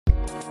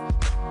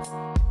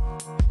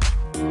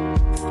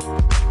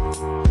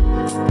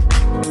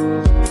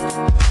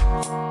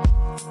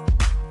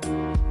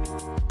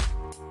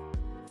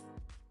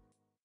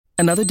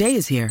Another day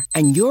is here,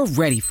 and you're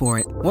ready for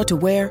it. What to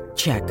wear?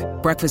 Check.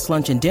 Breakfast,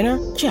 lunch, and dinner?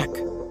 Check.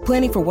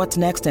 Planning for what's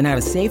next and how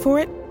to save for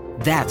it?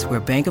 That's where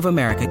Bank of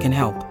America can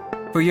help.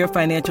 For your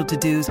financial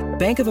to-dos,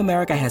 Bank of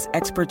America has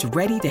experts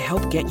ready to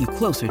help get you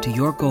closer to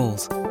your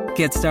goals.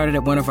 Get started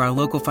at one of our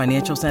local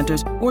financial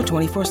centers or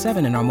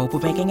 24/7 in our mobile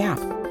banking app.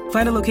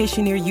 Find a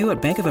location near you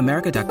at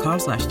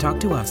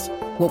bankofamerica.com/talktous.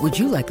 What would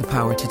you like the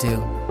power to do?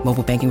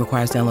 Mobile banking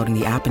requires downloading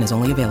the app and is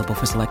only available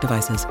for select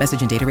devices.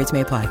 Message and data rates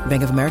may apply.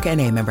 Bank of America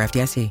N.A., member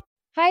FDIC.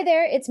 Hi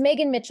there, it's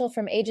Megan Mitchell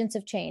from Agents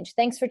of Change.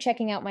 Thanks for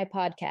checking out my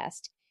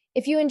podcast.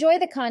 If you enjoy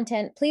the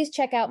content, please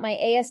check out my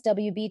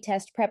ASWB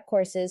test prep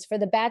courses for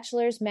the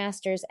bachelor's,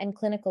 master's, and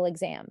clinical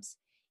exams.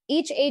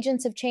 Each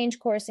Agents of Change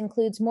course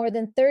includes more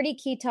than 30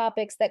 key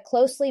topics that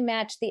closely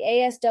match the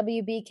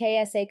ASWB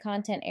KSA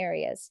content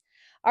areas.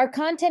 Our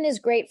content is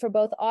great for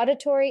both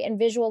auditory and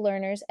visual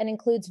learners and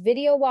includes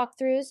video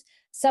walkthroughs,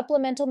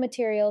 supplemental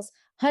materials,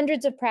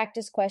 hundreds of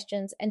practice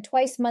questions, and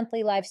twice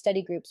monthly live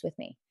study groups with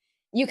me.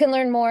 You can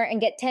learn more and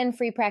get 10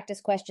 free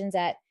practice questions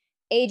at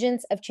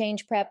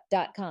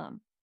agentsofchangeprep.com.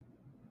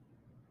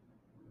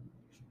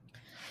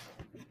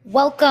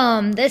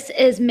 Welcome. This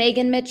is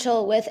Megan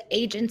Mitchell with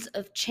Agents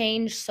of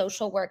Change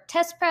Social Work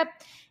Test Prep.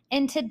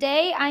 And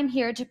today I'm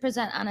here to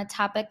present on a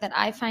topic that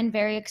I find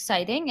very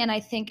exciting, and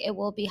I think it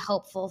will be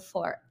helpful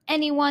for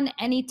anyone,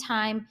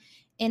 anytime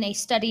in a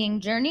studying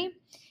journey.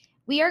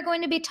 We are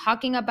going to be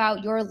talking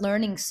about your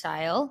learning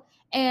style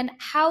and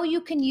how you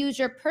can use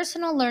your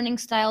personal learning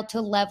style to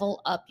level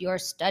up your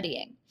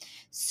studying.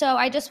 So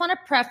I just want to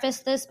preface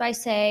this by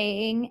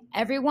saying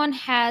everyone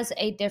has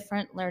a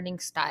different learning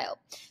style.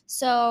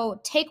 So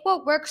take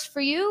what works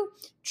for you,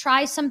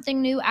 try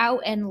something new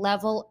out, and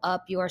level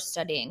up your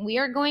studying. We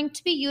are going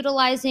to be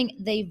utilizing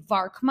the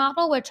VARK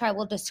model, which I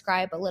will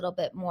describe a little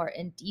bit more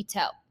in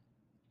detail.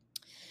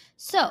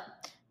 So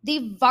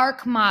the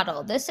VARK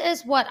model, this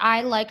is what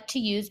I like to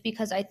use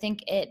because I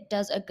think it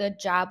does a good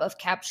job of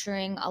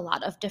capturing a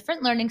lot of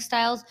different learning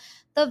styles.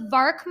 The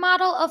VARK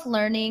model of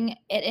learning,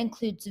 it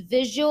includes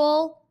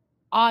visual,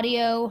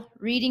 audio,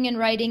 reading and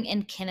writing,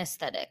 and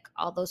kinesthetic.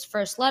 All those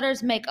first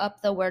letters make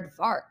up the word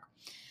VARK.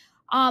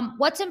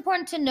 What's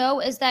important to know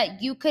is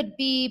that you could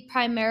be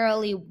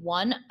primarily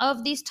one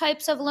of these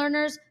types of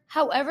learners.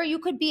 However, you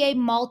could be a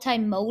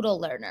multimodal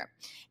learner.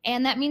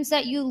 And that means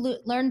that you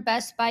learn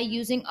best by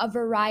using a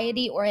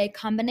variety or a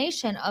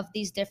combination of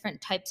these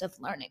different types of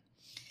learning.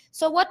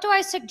 So what do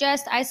I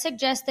suggest? I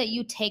suggest that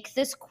you take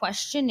this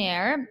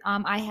questionnaire.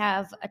 I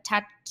have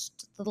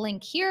attached the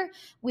link here.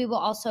 We will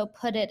also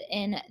put it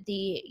in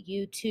the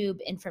YouTube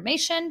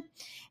information.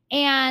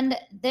 And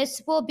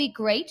this will be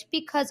great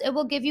because it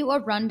will give you a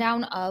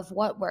rundown of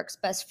what works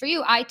best for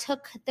you. I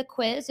took the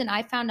quiz and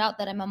I found out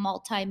that I'm a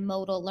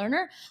multimodal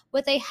learner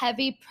with a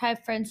heavy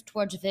preference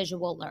towards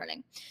visual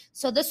learning.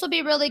 So this will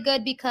be really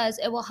good because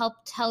it will help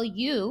tell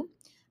you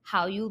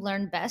how you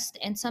learn best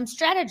and some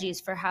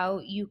strategies for how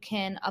you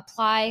can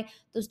apply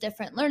those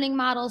different learning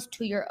models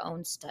to your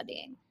own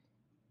studying.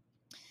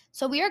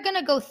 So we are going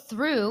to go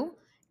through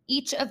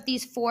each of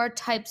these 4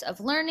 types of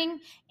learning,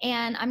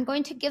 and I'm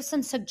going to give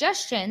some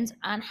suggestions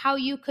on how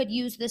you could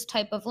use this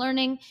type of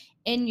learning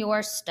in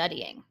your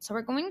studying. So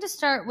we're going to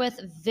start with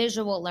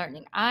visual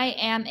learning. I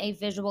am a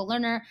visual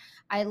learner.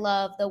 I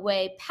love the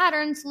way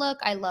patterns look,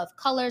 I love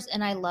colors,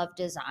 and I love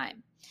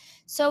design.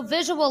 So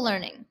visual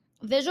learning.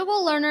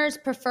 Visual learners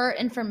prefer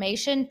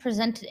information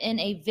presented in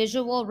a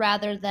visual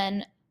rather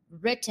than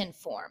written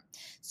form.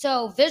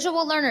 So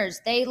visual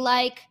learners, they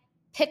like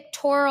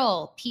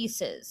pictorial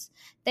pieces.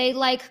 They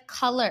like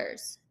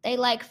colors. They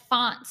like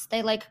fonts.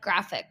 They like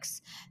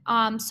graphics.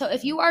 So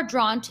if you are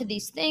drawn to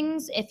these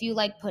things, if you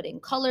like putting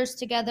colors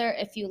together,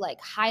 if you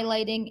like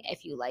highlighting,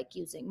 if you like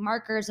using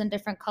markers in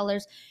different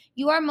colors,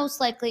 you are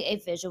most likely a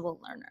visual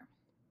learner.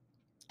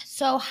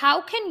 So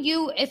how can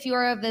you, if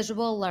you're a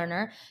visual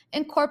learner,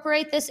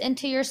 incorporate this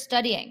into your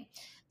studying?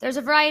 There's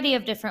a variety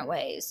of different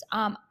ways.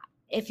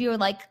 If you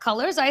like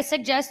colors, I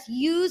suggest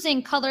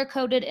using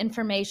color-coded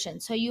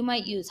information. So you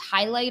might use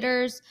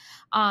highlighters.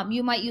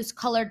 You might use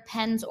colored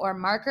pens or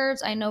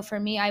markers. I know for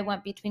me, I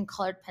went between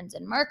colored pens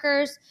and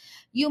markers.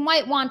 You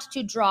might want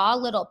to draw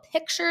little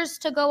pictures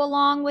to go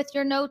along with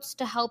your notes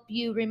to help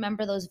you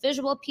remember those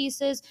visual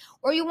pieces,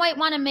 or you might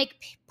want to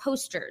make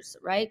posters,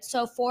 right?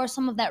 So for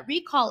some of that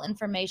recall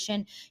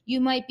information, you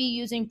might be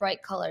using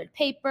bright colored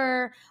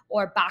paper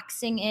or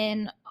boxing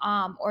in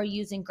or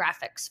using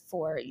graphics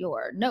for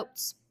your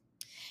notes.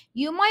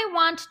 You might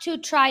want to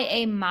try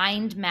a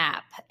mind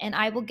map, and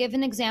I will give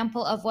an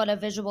example of what a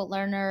visual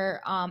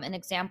learner, an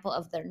example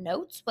of their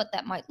notes, what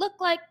that might look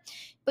like,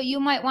 but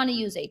you might want to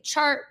use a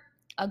chart,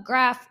 a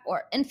graph,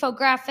 or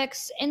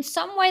infographics in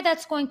some way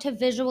that's going to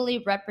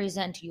visually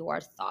represent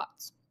your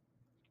thoughts.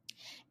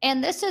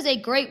 And this is a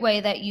great way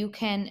that you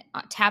can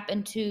tap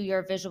into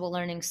your visual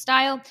learning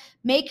style.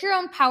 Make your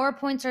own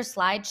PowerPoints or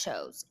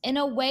slideshows in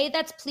a way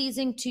that's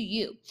pleasing to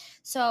you.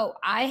 So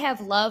I have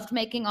loved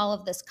making all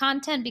of this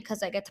content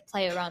because I get to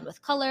play around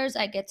with colors.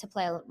 I get to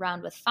play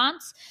around with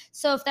fonts.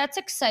 So if that's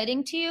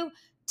exciting to you,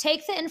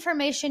 take the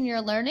information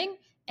you're learning,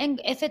 and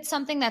if it's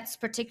something that's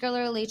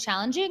particularly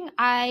challenging,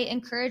 I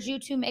encourage you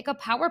to make a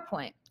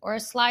PowerPoint or a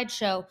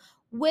slideshow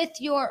with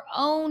your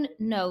own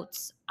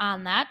notes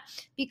on that,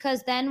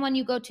 because then when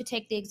you go to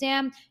take the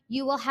exam,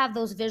 you will have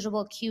those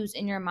visual cues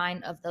in your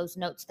mind of those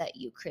notes that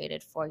you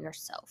created for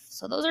yourself.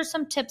 So those are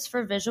some tips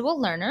for visual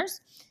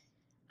learners.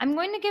 I'm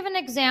going to give an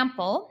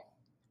example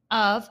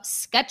of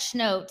sketch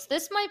notes.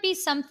 This might be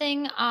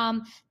something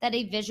that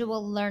a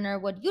visual learner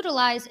would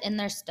utilize in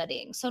their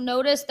studying. So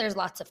notice there's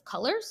lots of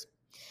colors.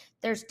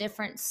 There's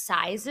different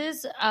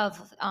sizes of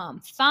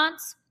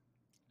fonts,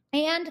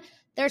 and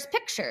there's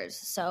pictures.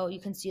 So you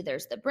can see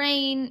there's the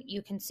brain.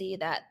 You can see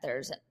that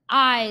there's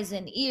eyes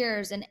and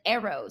ears and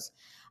arrows.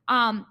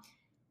 Find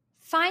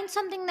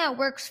something that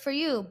works for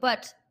you.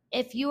 But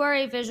if you are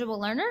a visual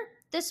learner,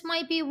 this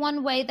might be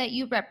one way that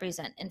you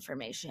represent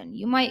information.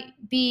 You might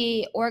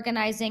be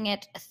organizing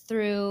it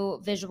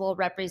through visual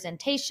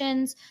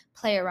representations,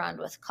 play around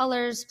with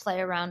colors,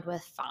 play around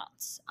with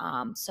fonts.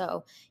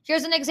 So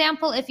here's an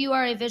example. If you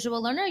are a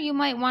visual learner, you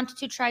might want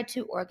to try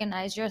to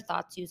organize your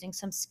thoughts using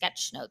some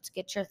sketch notes.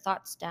 Get your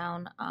thoughts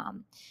down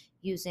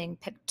using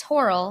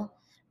pictorial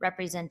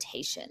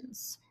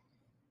representations.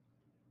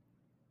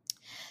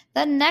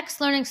 The next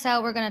learning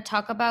style we're going to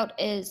talk about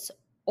is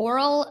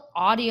oral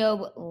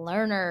audio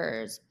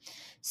learners.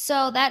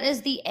 So that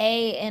is the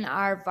A in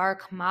our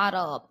VARK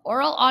model.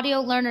 Oral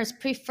audio learners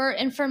prefer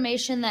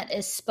information that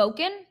is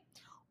spoken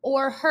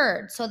or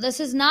heard. So this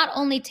is not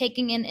only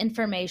taking in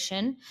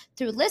information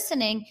through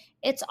listening,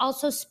 it's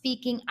also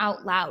speaking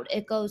out loud.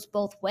 It goes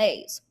both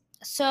ways.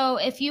 So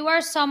if you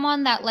are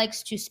someone that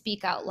likes to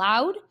speak out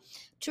loud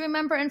to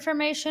remember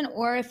information,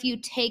 or if you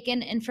take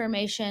in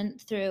information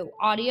through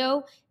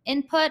audio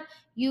input,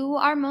 you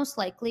are most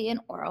likely an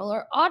oral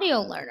or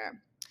audio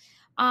learner.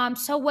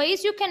 So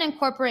ways you can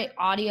incorporate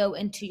audio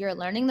into your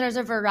learning, there's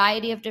a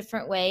variety of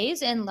different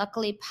ways, and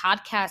luckily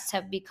podcasts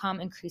have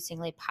become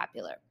increasingly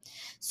popular.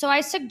 So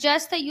I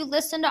suggest that you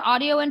listen to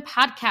audio and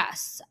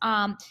podcasts.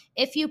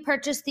 If you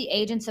purchase the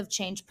Agents of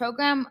Change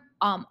program,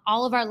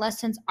 all of our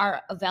lessons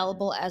are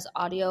available as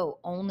audio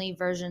only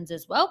versions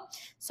as well.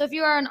 So if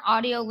you are an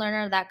audio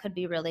learner, that could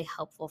be really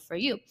helpful for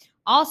you.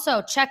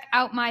 Also, check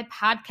out my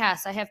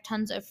podcast. I have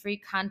tons of free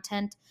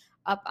content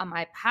up on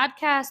my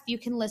podcast. You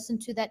can listen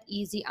to that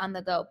easy on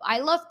the go. I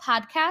love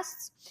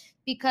podcasts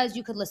because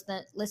you could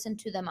listen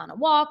to them on a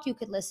walk. You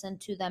could listen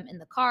to them in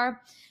the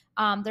car.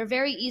 They're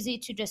very easy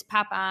to just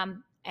pop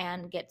on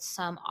and get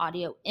some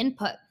audio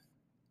input.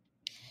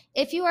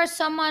 If you are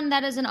someone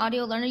that is an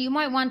audio learner, you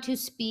might want to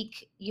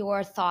speak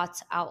your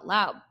thoughts out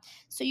loud.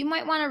 So you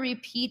might want to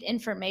repeat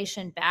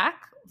information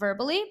back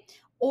verbally,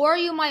 or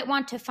you might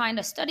want to find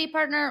a study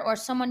partner or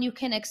someone you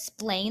can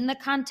explain the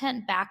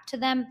content back to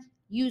them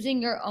using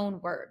your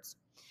own words.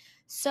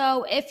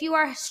 So if you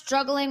are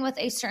struggling with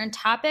a certain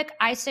topic,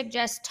 I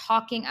suggest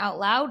talking out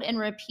loud and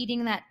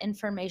repeating that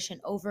information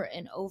over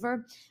and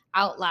over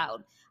out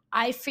loud.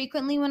 I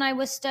frequently, when I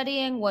was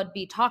studying, would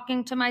be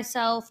talking to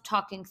myself,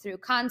 talking through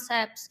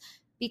concepts,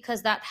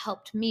 because that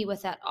helped me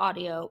with that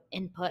audio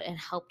input and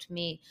helped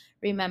me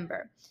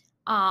remember.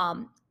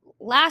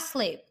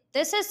 Lastly,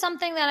 this is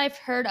something that I've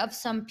heard of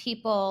some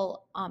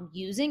people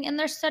using in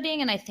their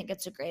studying, and I think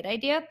it's a great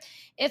idea.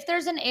 If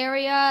there's an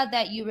area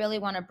that you really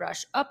want to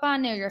brush up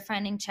on or you're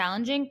finding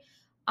challenging,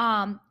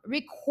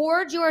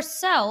 record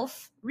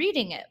yourself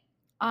reading it.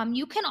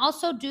 You can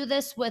also do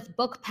this with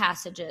book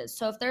passages.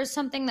 So if there's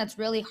something that's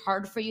really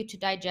hard for you to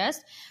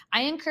digest,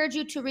 I encourage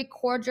you to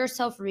record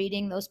yourself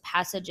reading those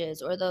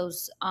passages or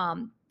those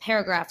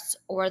paragraphs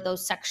or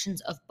those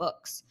sections of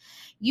books.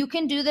 You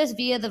can do this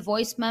via the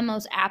Voice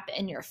Memos app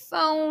in your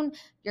phone.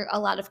 A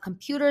lot of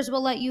computers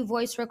will let you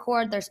voice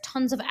record. There's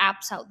tons of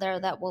apps out there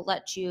that will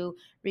let you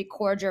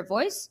record your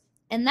voice.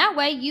 And that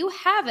way you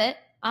have it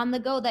on the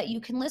go that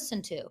you can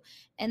listen to.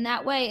 And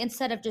that way,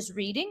 instead of just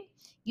reading,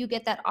 you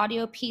get that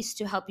audio piece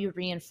to help you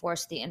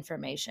reinforce the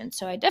information.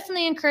 So I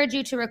definitely encourage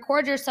you to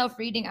record yourself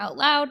reading out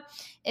loud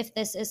if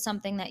this is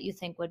something that you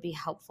think would be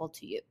helpful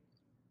to you.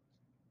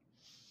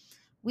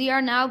 We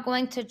are now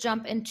going to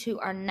jump into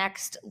our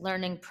next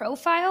learning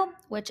profile,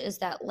 which is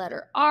that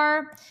letter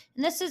R.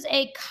 And this is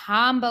a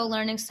combo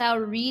learning style,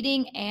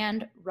 reading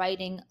and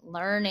writing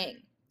learning.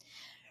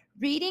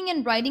 Reading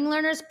and writing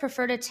learners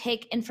prefer to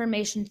take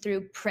information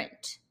through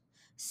print.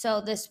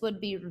 So this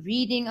would be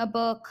reading a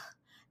book.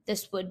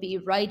 This would be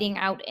writing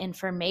out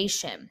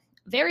information.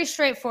 Very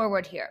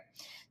straightforward here.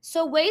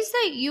 So ways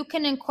that you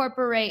can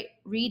incorporate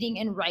reading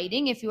and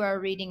writing, if you are a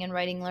reading and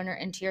writing learner,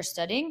 into your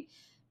studying,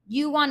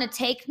 you want to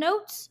take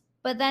notes,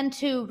 but then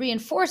to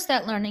reinforce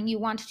that learning, you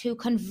want to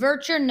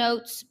convert your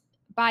notes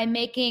by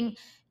making,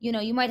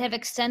 you might have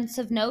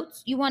extensive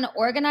notes. You want to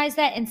organize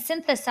that and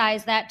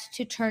synthesize that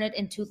to turn it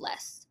into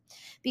less.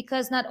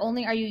 because not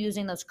only are you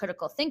using those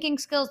critical thinking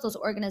skills, those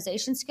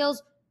organization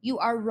skills,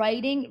 you're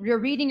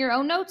reading your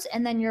own notes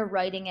and then you're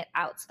writing it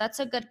out. So that's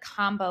a good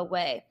combo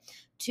way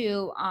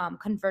to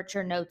convert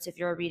your notes if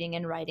you're a reading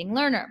and writing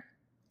learner.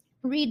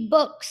 Read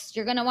books.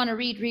 You're going to want to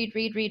read.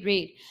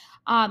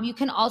 You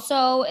can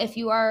also, if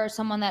you are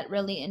someone that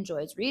really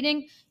enjoys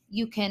reading,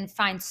 you can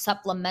find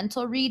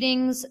supplemental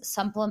readings,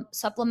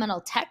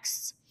 supplemental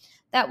texts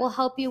that will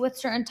help you with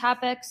certain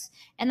topics,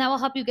 and that will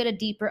help you get a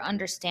deeper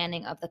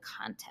understanding of the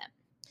content.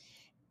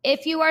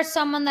 If you are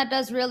someone that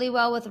does really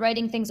well with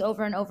writing things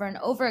over and over and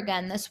over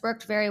again, this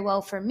worked very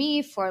well for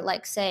me for,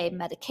 like, say,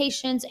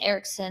 medications,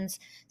 Erickson's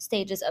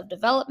stages of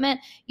development.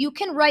 You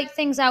can write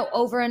things out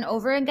over and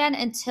over again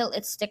until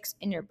it sticks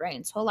in your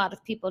brain. So a lot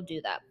of people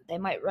do that. They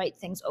might write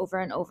things over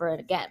and over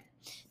again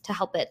to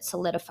help it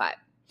solidify.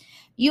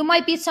 You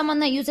might be someone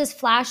that uses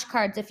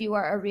flashcards if you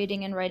are a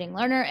reading and writing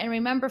learner. And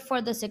remember,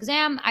 for this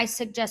exam, I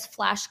suggest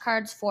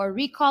flashcards for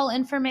recall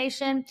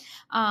information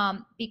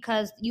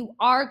because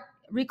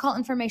recall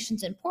information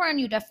is important.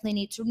 You definitely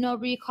need to know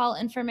recall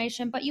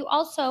information, but you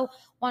also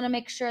want to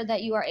make sure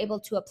that you are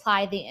able to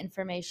apply the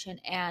information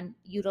and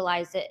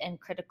utilize it in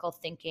critical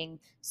thinking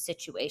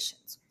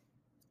situations.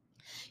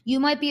 You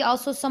might be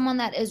also someone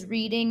that is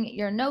reading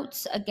your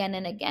notes again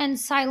and again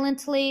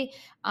silently,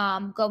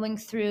 going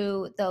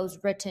through those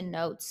written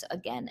notes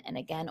again and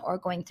again, or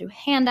going through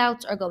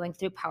handouts or going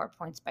through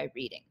PowerPoints by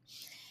reading.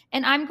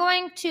 And I'm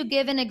going to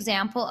give an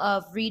example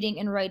of reading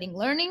and writing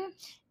learning,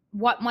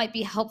 what might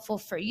be helpful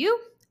for you.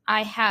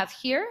 I have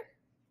here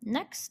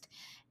next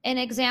an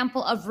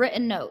example of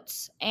written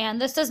notes. And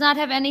this does not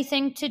have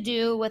anything to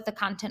do with the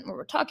content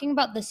we're talking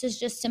about. This is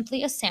just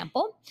simply a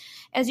sample.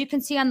 As you can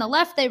see on the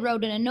left, they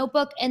wrote in a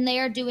notebook and they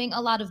are doing a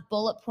lot of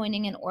bullet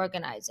pointing and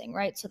organizing,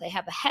 right? So they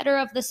have a header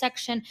of the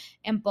section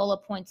and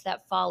bullet points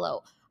that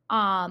follow.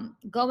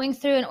 Going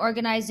through and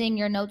organizing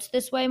your notes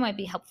this way might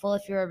be helpful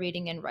if you're a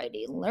reading and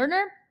writing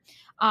learner.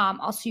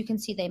 Also, you can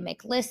see they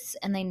make lists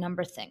and they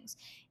number things.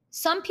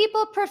 Some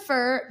people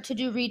prefer to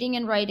do reading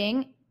and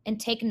writing and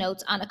take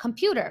notes on a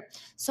computer.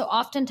 So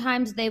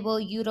oftentimes they will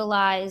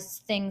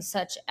utilize things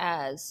such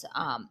as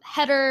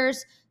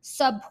headers,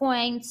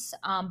 subpoints,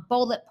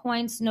 bullet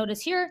points.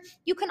 Notice here,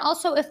 you can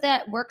also, if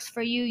that works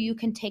for you, you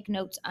can take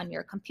notes on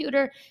your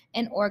computer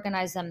and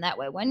organize them that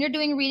way. When you're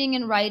doing reading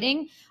and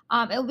writing,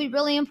 it will be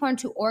really important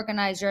to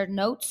organize your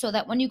notes so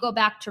that when you go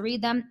back to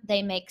read them,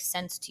 they make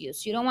sense to you.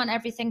 So you don't want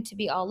everything to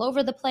be all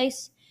over the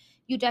place.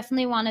 You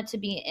definitely want it to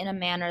be in a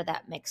manner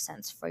that makes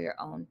sense for your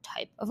own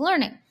type of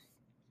learning.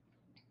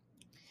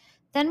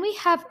 Then we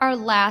have our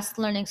last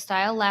learning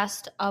style,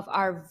 last of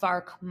our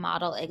VARK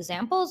model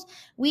examples.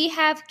 We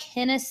have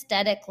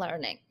kinesthetic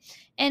learning.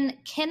 And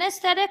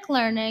kinesthetic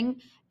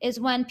learning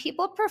is when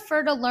people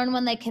prefer to learn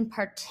when they can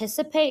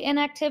participate in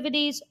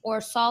activities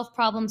or solve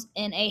problems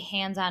in a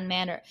hands-on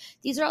manner.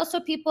 These are also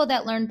people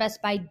that learn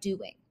best by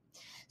doing.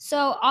 So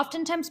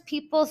oftentimes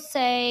people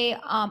say,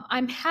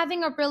 I'm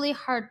having a really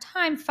hard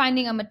time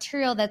finding a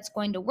material that's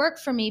going to work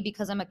for me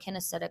because I'm a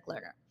kinesthetic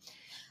learner.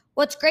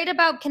 What's great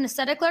about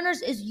kinesthetic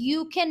learners is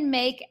you can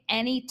make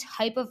any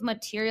type of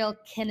material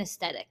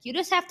kinesthetic. You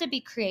just have to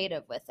be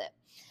creative with it.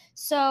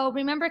 So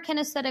remember,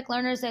 kinesthetic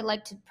learners, they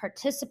like to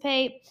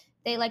participate.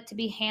 They like to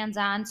be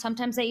hands-on.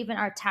 Sometimes they even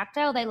are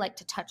tactile. They like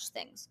to touch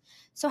things.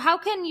 So how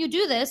can you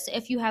do this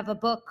if you have a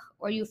book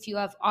or if you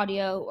have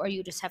audio or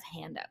you just have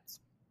handouts?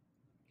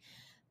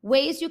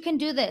 Ways you can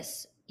do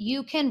this.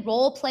 You can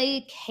role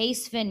play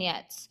case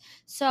vignettes.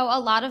 So a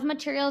lot of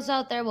materials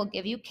out there will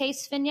give you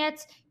case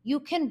vignettes. You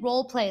can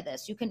role play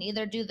this. You can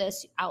either do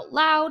this out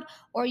loud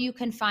or you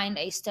can find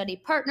a study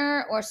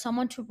partner or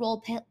someone to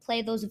role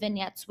play those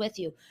vignettes with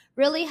you.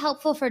 Really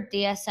helpful for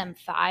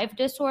DSM-5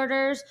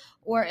 disorders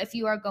or if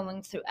you are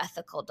going through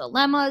ethical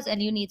dilemmas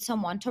and you need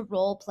someone to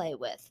role play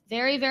with.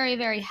 Very, very,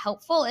 very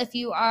helpful if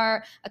you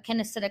are a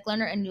kinesthetic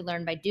learner and you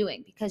learn by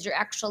doing because you're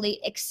actually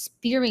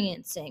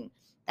experiencing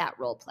that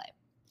role play.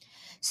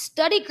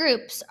 Study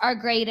groups are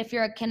great if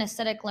you're a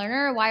kinesthetic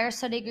learner. Why are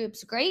study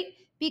groups great?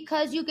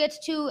 Because you get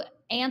to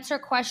answer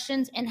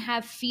questions and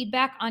have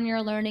feedback on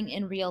your learning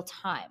in real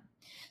time.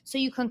 So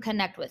you can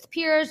connect with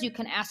peers, you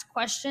can ask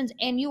questions,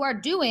 and you are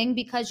doing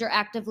because you're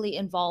actively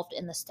involved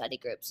in the study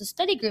group. So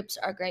study groups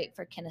are great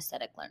for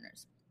kinesthetic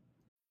learners.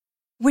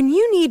 When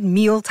you need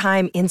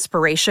mealtime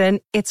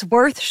inspiration, it's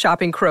worth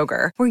shopping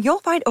Kroger, where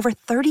you'll find over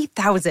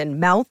 30,000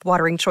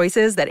 mouth-watering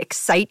choices that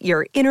excite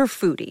your inner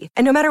foodie.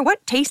 And no matter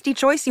what tasty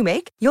choice you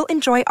make, you'll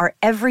enjoy our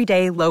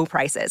everyday low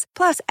prices,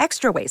 plus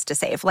extra ways to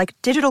save, like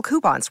digital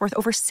coupons worth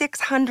over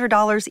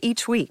 $600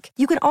 each week.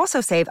 You can also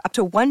save up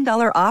to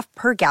 $1 off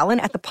per gallon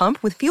at the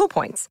pump with fuel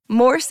points.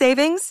 More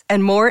savings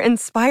and more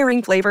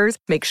inspiring flavors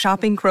make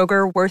shopping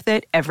Kroger worth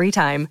it every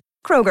time.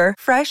 Kroger,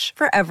 fresh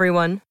for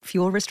everyone.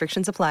 Fuel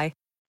restrictions apply.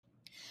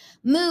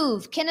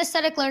 Move.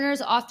 Kinesthetic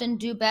learners often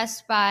do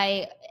best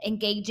by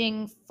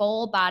engaging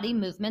full body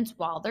movements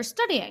while they're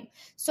studying.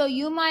 So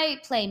you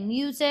might play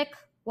music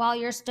while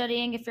you're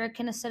studying if you're a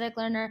kinesthetic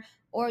learner,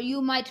 or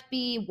you might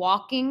be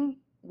walking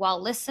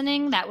while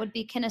listening. That would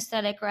be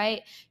kinesthetic,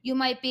 right? You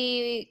might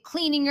be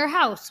cleaning your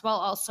house while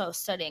also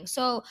studying.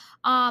 So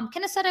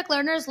kinesthetic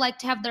learners like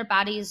to have their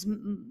bodies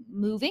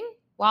moving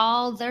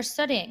while they're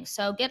studying.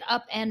 So get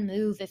up and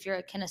move if you're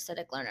a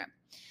kinesthetic learner.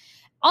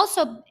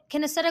 Also,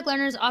 kinesthetic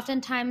learners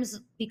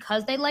oftentimes,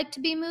 because they like to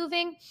be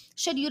moving,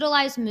 should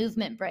utilize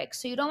movement breaks.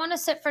 So you don't want to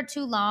sit for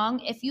too long.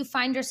 If you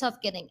find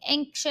yourself getting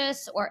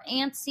anxious or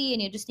antsy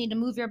and you just need to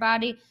move your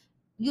body,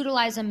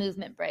 utilize a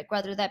movement break,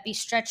 whether that be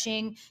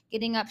stretching,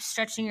 getting up,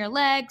 stretching your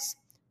legs,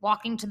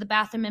 walking to the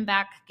bathroom and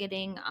back,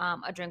 getting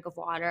a drink of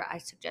water. I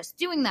suggest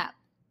doing that.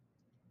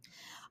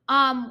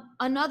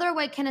 Another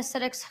way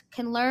kinesthetics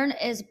can learn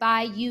is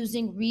by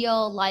using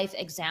real life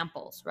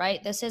examples,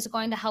 right? This is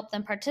going to help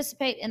them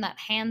participate in that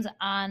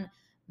hands-on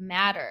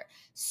matter.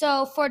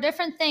 So for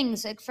different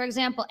things, like for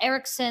example,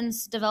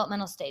 Erikson's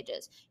developmental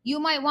stages, you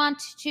might want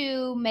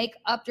to make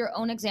up your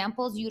own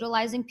examples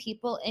utilizing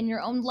people in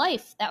your own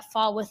life that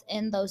fall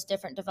within those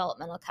different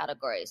developmental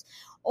categories.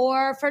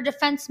 Or for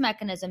defense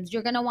mechanisms,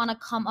 you're going to want to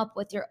come up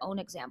with your own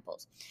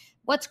examples.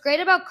 What's great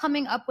about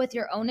coming up with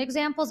your own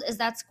examples is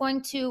that's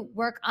going to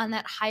work on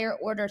that higher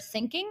order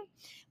thinking,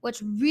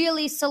 which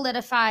really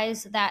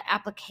solidifies that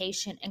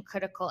application and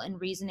critical and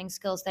reasoning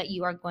skills that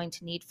you are going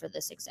to need for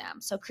this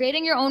exam. So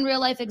creating your own real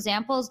life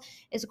examples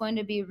is going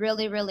to be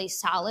really, really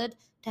solid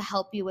to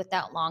help you with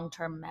that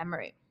long-term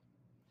memory.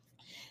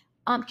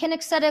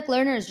 Kinesthetic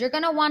learners, you're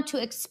going to want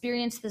to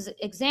experience this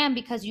exam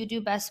because you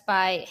do best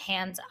by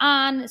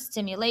hands-on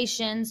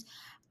stimulations.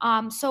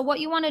 So what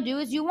you want to do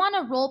is you want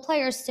to role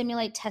play or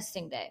simulate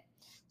testing day.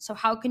 So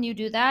how can you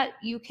do that?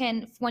 You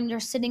can, when you're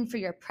sitting for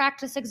your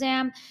practice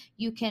exam,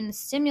 you can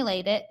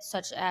simulate it,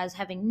 such as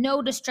having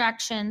no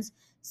distractions,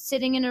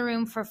 sitting in a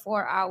room for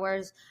 4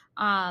 hours,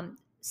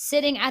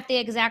 sitting at the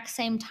exact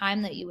same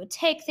time that you would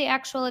take the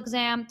actual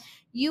exam.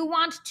 You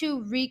want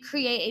to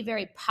recreate a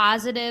very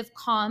positive,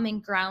 calm,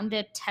 and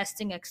grounded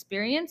testing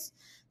experience.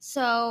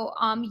 So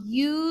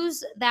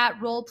use that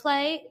role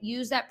play,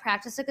 use that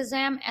practice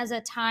exam as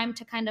a time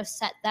to kind of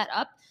set that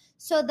up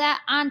so that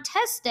on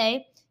test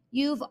day,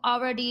 you've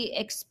already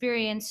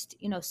experienced,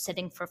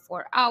 sitting for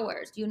 4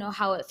 hours. You know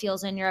how it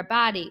feels in your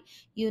body.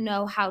 You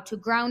know how to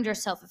ground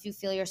yourself if you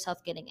feel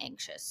yourself getting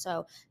anxious.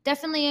 So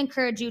definitely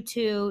encourage you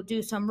to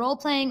do some role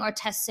playing or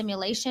test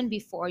simulation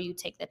before you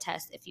take the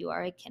test if you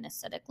are a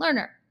kinesthetic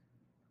learner.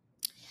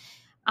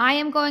 I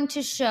am going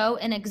to show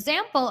an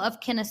example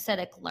of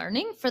kinesthetic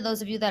learning for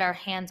those of you that are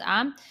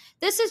hands-on.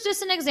 This is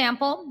just an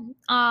example.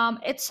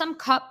 It's some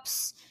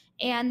cups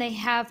and they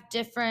have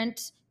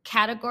different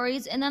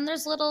categories, and then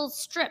there's little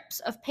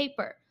strips of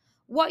paper.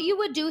 What you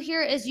would do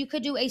here is you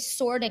could do a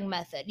sorting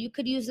method. You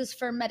could use this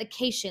for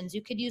medications.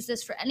 You could use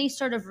this for any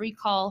sort of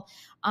recall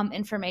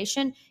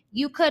information.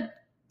 You could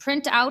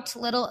print out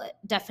little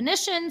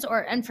definitions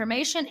or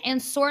information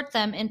and sort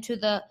them into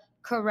the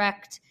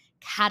correct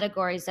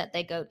categories that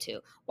they go to.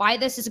 Why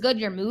this is good: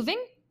 you're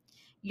moving,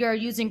 you're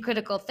using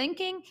critical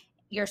thinking,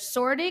 you're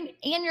sorting,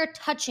 and you're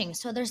touching.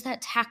 So there's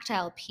that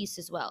tactile piece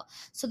as well.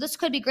 So this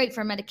could be great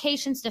for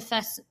medications,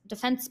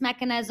 defense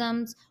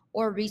mechanisms,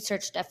 or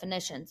research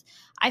definitions.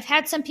 I've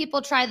had some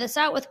people try this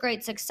out with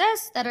great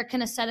success that are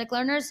kinesthetic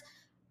learners.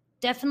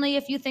 Definitely,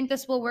 if you think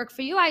this will work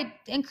for you, I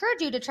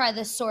encourage you to try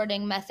this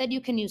sorting method.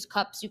 You can use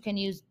cups, you can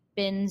use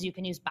bins, you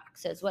can use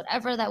boxes,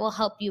 whatever that will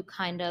help you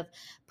kind of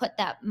put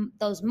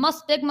those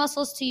big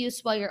muscles to use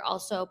while you're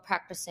also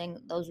practicing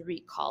those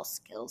recall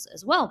skills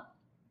as well.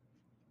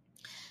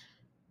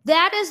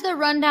 That is the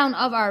rundown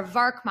of our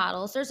VARK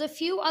models. There's a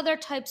few other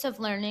types of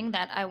learning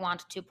that I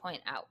want to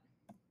point out.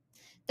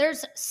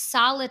 There's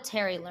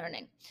solitary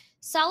learning.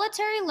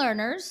 Solitary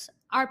learners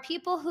are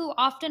people who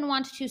often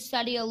want to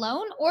study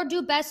alone or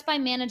do best by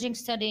managing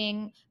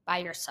studying by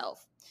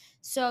yourself.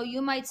 So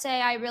you might say,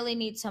 I really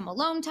need some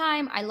alone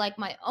time. I like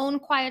my own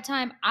quiet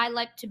time. I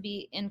like to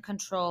be in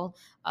control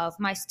of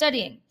my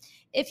studying.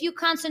 If you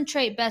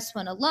concentrate best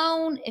when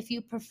alone, if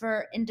you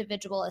prefer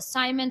individual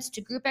assignments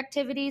to group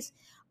activities,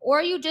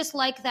 or you just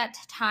like that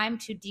time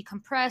to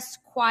decompress,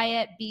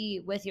 quiet,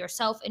 be with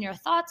yourself and your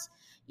thoughts,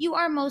 you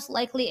are most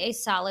likely a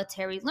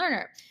solitary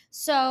learner.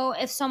 So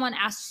if someone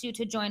asks you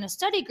to join a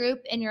study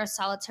group and you're a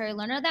solitary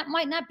learner, that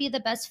might not be the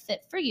best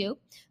fit for you,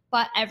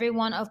 but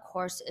everyone, of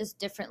course, is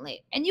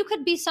differently. And you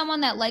could be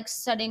someone that likes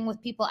studying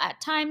with people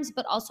at times,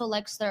 but also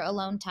likes their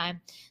alone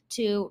time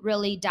to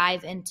really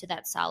dive into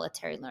that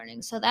solitary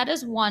learning. So that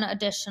is one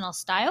additional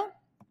style.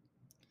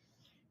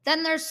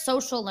 Then there's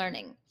social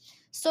learning.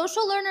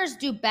 Social learners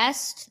do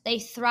best. They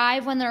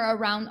thrive when they're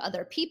around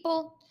other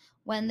people,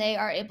 when they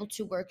are able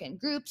to work in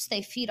groups.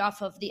 They feed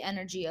off of the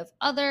energy of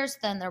others,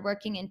 then they're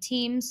working in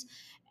teams,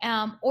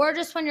 or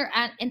just when you're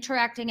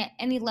interacting at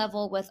any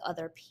level with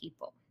other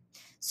people.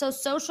 So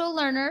social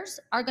learners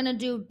are going to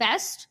do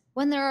best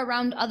when they're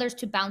around others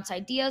to bounce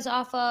ideas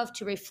off of,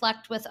 to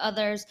reflect with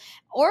others,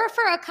 or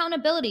for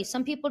accountability.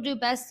 Some people do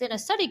best in a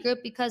study group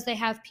because they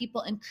have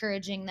people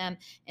encouraging them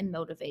and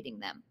motivating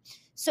them.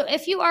 So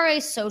if you are a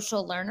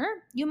social learner,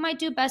 you might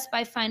do best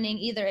by finding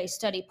either a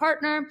study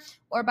partner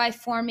or by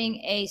forming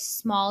a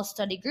small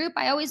study group.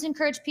 I always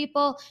encourage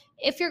people,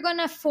 if you're going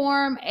to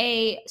form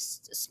a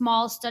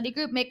small study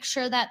group, make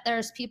sure that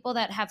there's people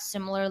that have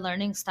similar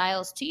learning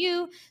styles to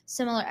you,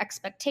 similar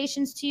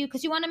expectations to you,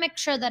 because you want to make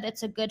sure that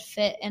it's a good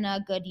fit and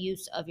a good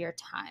use of your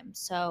time.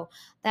 So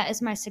that is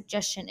my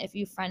suggestion if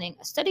you're finding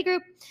a study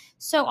group.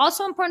 So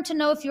also important to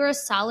know if you're a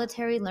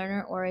solitary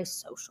learner or a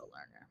social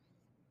learner.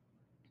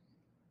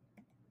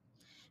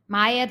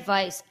 My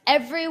advice,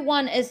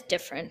 everyone is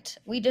different.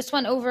 We just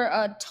went over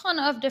a ton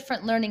of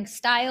different learning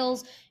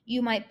styles.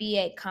 You might be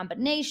a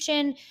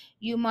combination.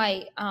 You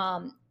might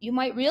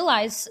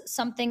realize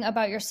something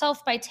about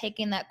yourself by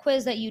taking that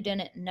quiz that you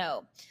didn't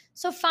know.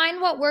 So find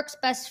what works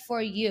best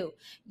for you.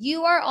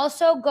 You are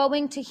also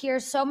going to hear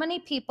so many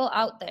people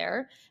out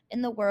there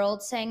in the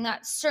world saying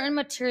that certain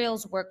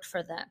materials worked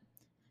for them.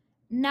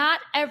 Not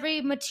every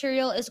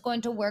material is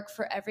going to work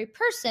for every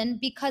person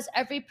because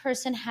every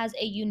person has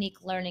a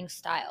unique learning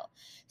style.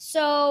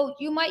 So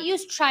you might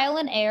use trial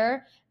and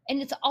error, and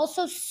it's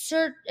also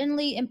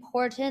certainly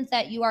important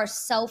that you are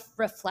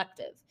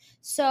self-reflective.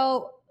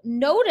 So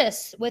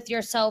notice with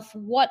yourself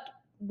what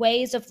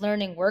ways of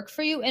learning work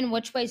for you and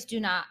which ways do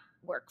not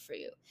work for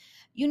you.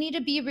 You need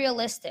to be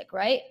realistic,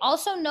 right?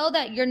 Also know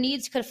that your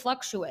needs could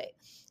fluctuate.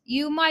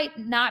 You might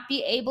not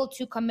be able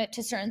to commit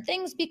to certain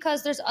things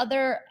because there's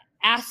other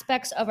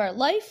aspects of our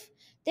life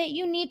that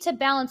you need to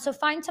balance. So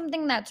find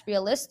something that's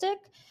realistic,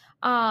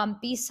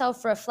 be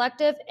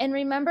self-reflective, and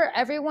remember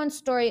everyone's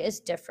story is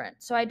different.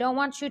 So I don't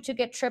want you to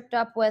get tripped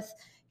up with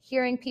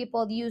hearing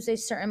people use a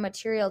certain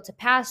material to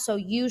pass, so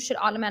you should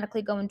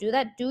automatically go and do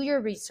that. Do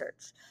your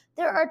research.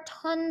 There are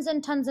tons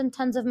and tons and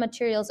tons of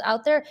materials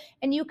out there,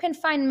 and you can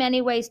find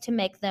many ways to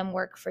make them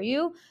work for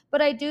you.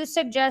 But I do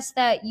suggest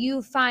that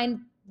you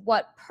find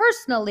what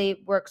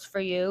personally works for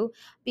you,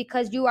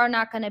 because you are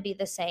not going to be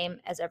the same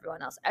as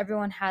everyone else.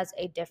 Everyone has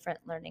a different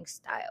learning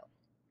style.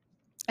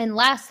 And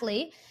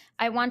lastly,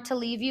 I want to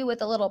leave you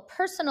with a little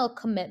personal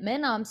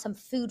commitment, some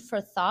food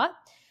for thought.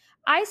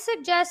 I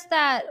suggest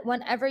that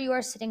whenever you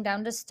are sitting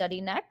down to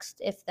study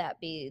next, if that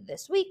be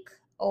this week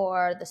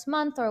or this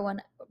month or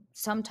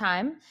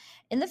sometime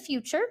in the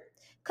future,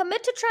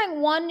 commit to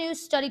trying one new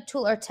study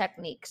tool or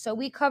technique. So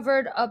we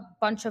covered a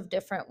bunch of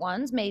different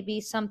ones, maybe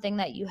something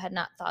that you had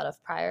not thought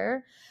of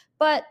prior,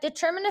 but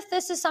determine if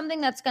this is something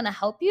that's going to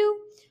help you.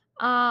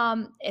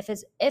 If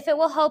it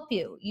will help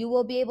you, you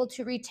will be able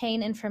to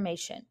retain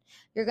information.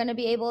 You're going to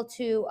be able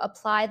to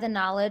apply the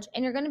knowledge,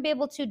 and you're going to be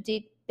able to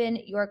deepen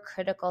your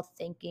critical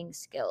thinking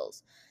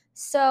skills.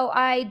 So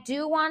I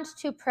do want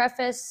to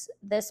preface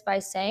this by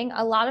saying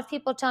a lot of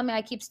people tell me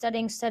I keep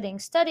studying,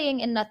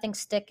 and nothing's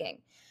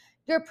sticking.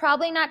 You're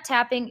probably not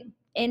tapping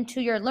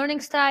into your learning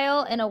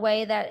style in a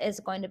way that is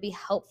going to be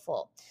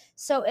helpful.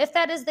 So if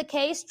that is the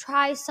case,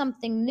 try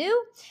something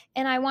new.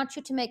 And I want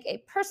you to make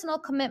a personal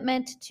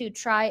commitment to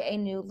try a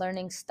new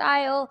learning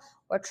style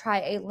or try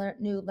a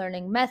new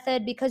learning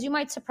method, because you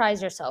might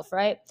surprise yourself,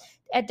 right?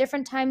 At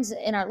different times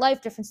in our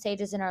life, different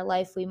stages in our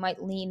life, we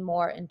might lean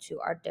more into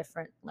our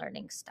different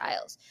learning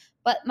styles.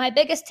 But my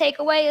biggest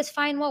takeaway is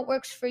find what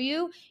works for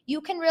you.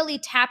 You can really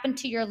tap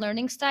into your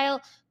learning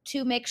style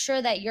to make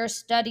sure that you're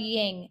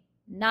studying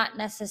not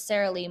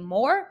necessarily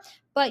more,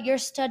 but you're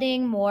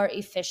studying more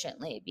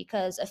efficiently,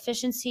 because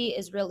efficiency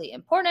is really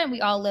important.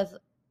 We all live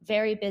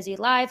very busy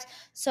lives.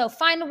 So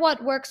find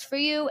what works for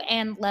you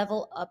and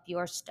level up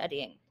your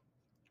studying.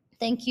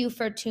 Thank you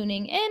for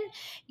tuning in.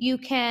 You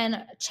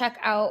can check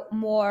out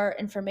more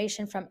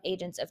information from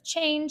Agents of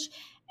Change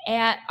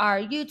at our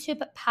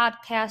YouTube,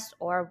 podcast,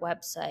 or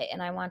website.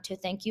 And I want to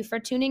thank you for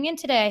tuning in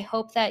today. I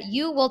hope that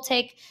you will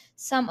take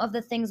some of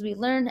the things we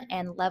learned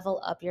and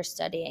level up your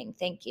studying.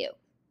 Thank you.